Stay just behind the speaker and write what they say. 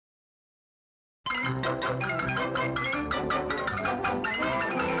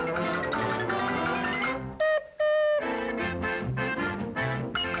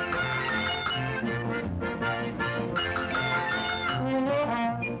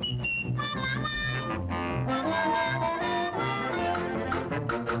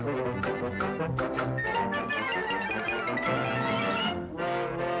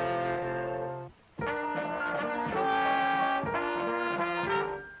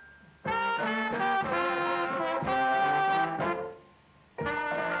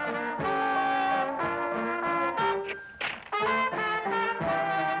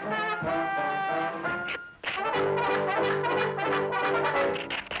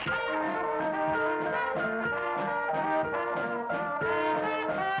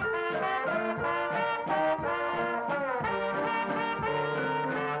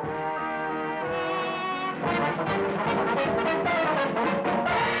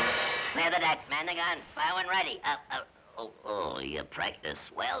Clear the deck, man the guns, fire when ready. You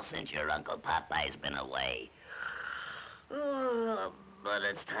practiced well since your Uncle Popeye's been away. But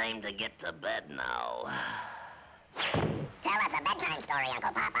it's time to get to bed now. Tell us a bedtime story,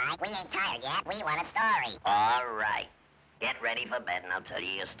 Uncle Popeye. We ain't tired yet. We want a story. All right. Get ready for bed and I'll tell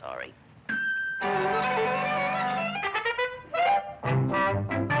you your story.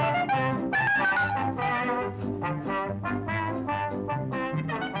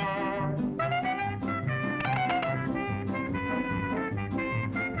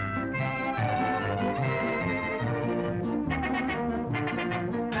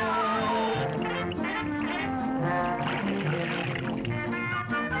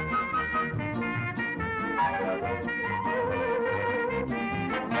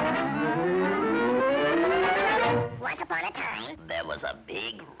 Once upon a time, There was a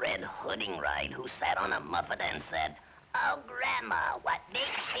big red hooding ride who sat on a muffet and said, "Oh, Grandma, what big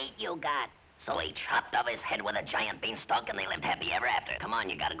feet you got." So he chopped off his head with a giant beanstalk and they lived happy ever after. Come on,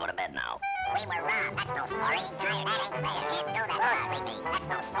 you gotta go to bed now. we were robbed. That's no story. Tired, that ain't fair. Can't do that. Sleepy. That's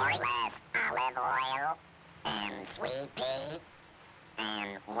no story. Less olive oil, and sweet pea,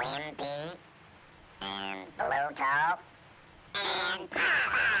 and wimpy, and Bluto, and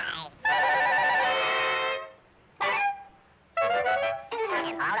Popeye.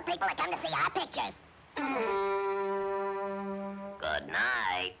 And all the people that come to see our pictures. Good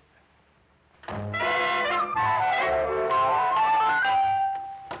night.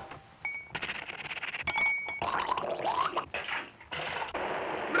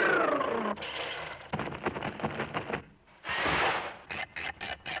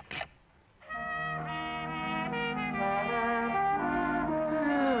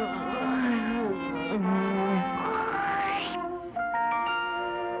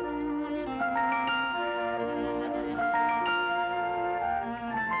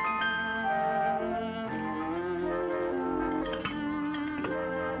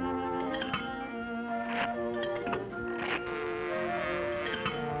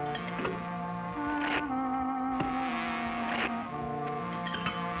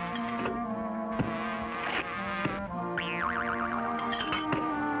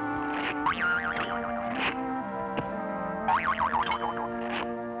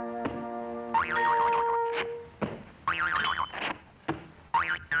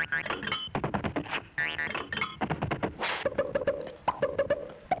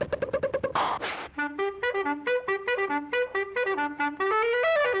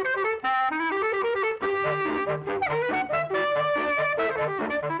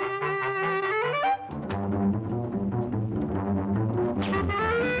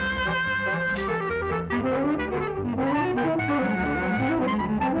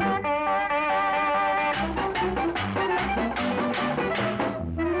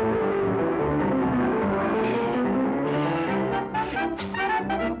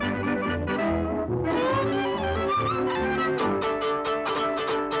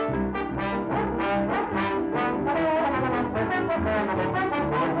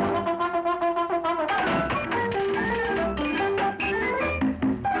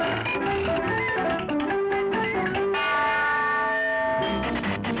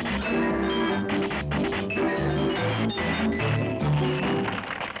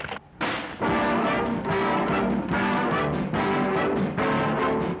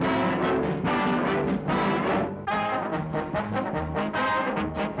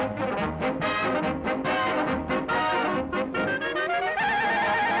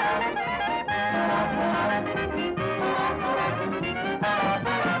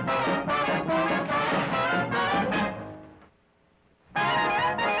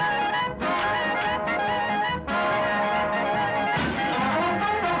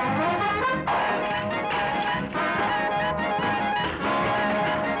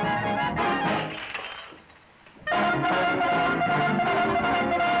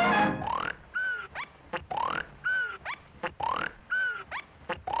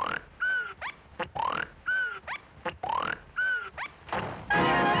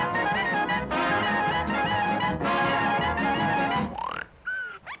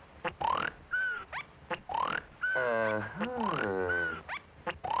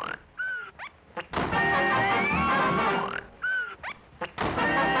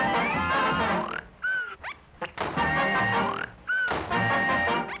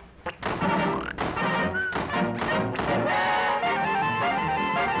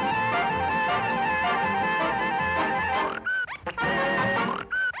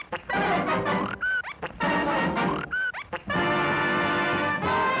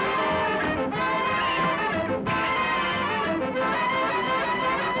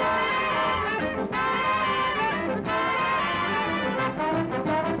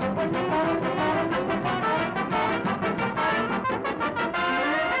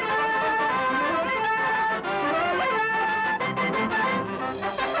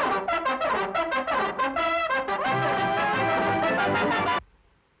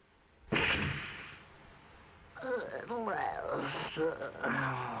 last.